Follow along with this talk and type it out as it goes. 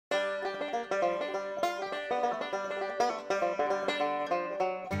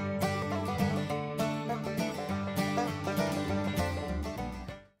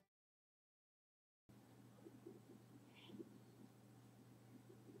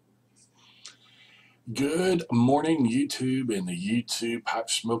Good morning, YouTube and the YouTube pipe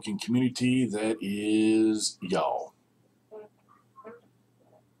smoking community that is y'all.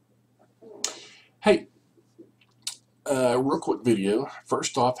 Hey, real quick video.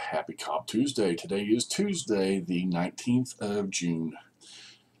 First off, happy Cobb Tuesday. Today is Tuesday, the 19th of June.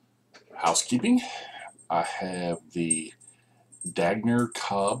 Housekeeping. I have the Dagner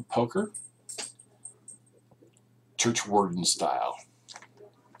Cobb poker, Church Warden style.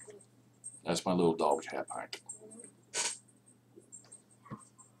 That's my little dog hat pint.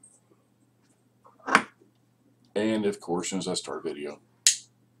 And of course, as I start video,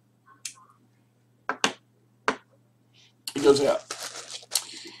 it goes out.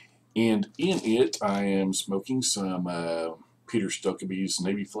 And in it, I am smoking some Peter Stokkebye's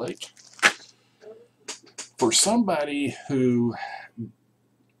Navy Flake. For somebody who,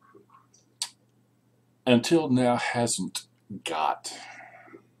 until now, hasn't got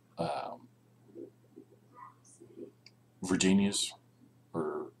Virginias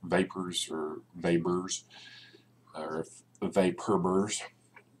or Vapors or Vapors or Vaporbers,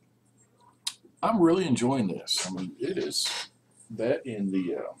 I'm really enjoying this. I mean, it is that in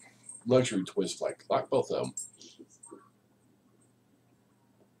the luxury twist flake, like both of them.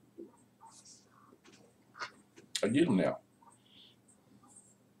 I get them now.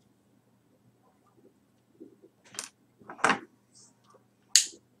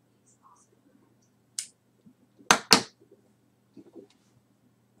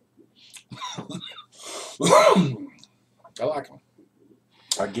 I like them.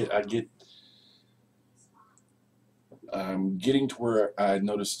 I'm getting to where I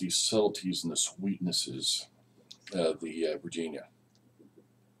notice these subtleties and the sweetnesses of the Virginia.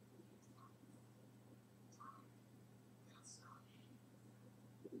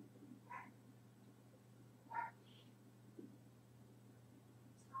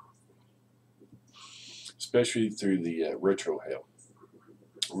 Especially through the retro hail.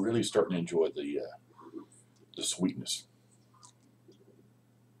 Really starting to enjoy the sweetness.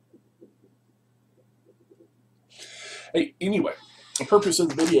 Hey, anyway, the purpose of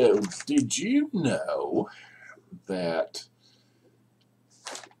the video, did you know that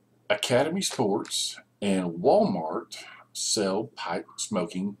Academy Sports and Walmart sell pipe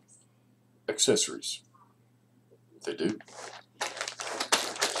smoking accessories? They do.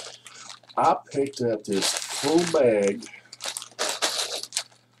 I picked up this full bag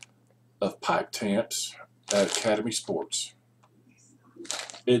of pipe tamps at Academy Sports.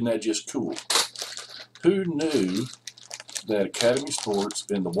 Isn't that just cool? Who knew that Academy Sports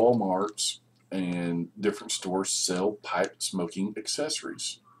and the Walmarts and different stores sell pipe smoking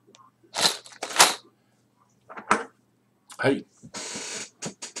accessories? Hey,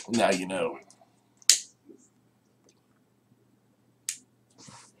 now you know.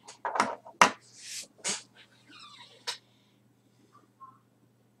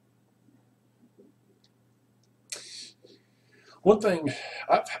 One thing,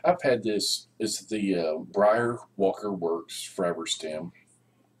 I've had this is the Briar Walker Works Forever Stem,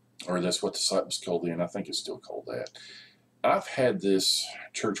 or that's what the site was called then. I think it's still called that. I've had this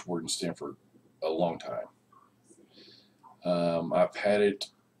Church Warden stem for a long time. I've had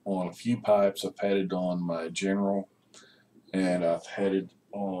it on a few pipes. I've had it on my General, and I've had it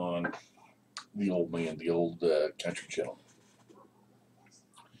on the old man, the old country gentleman.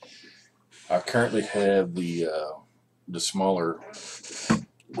 I currently have the smaller.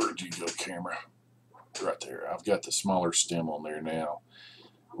 Where'd you go, camera? Right there. I've got the smaller stem on there now.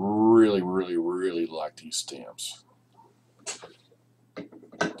 Really, really, really like these stems.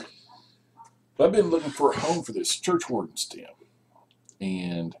 But I've been looking for a home for this Church Warden stem,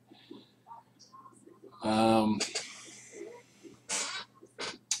 and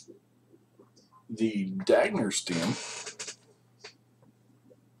the Dagner stem,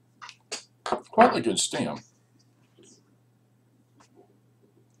 quite a good stem.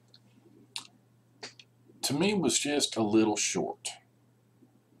 To me, was just a little short.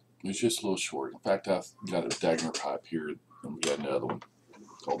 It was just a little short. In fact, I've got a Dagner pipe here, and we got another one.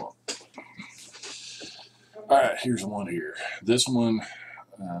 Hold on. All right, here's one here. This one,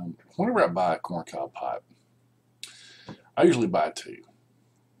 whenever I buy a corncob pipe, I usually buy two.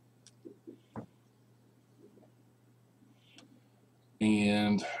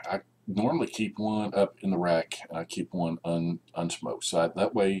 And I normally keep one up in the rack, and I keep one unsmoked. So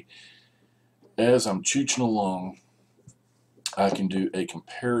that way, as I'm chooching along, I can do a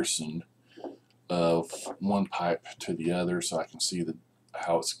comparison of one pipe to the other, so I can see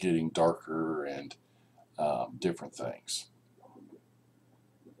how it's getting darker and different things.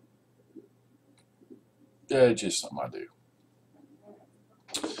 It's just something I do.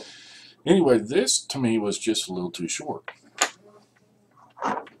 Anyway, this to me was just a little too short.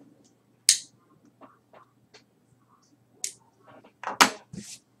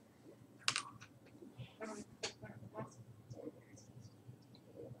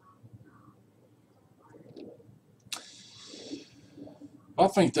 I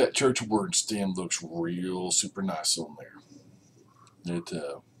think that church word stem looks real super nice on there.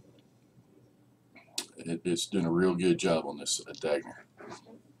 It's doing a real good job on this Dagner.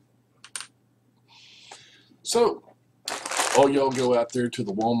 So, all y'all go out there to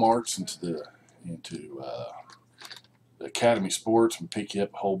the Walmarts and to the Academy Sports and pick you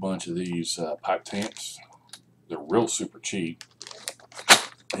up a whole bunch of these pipe tanks. They're real super cheap.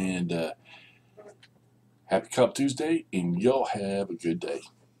 And happy Cup Tuesday, and y'all have a good day.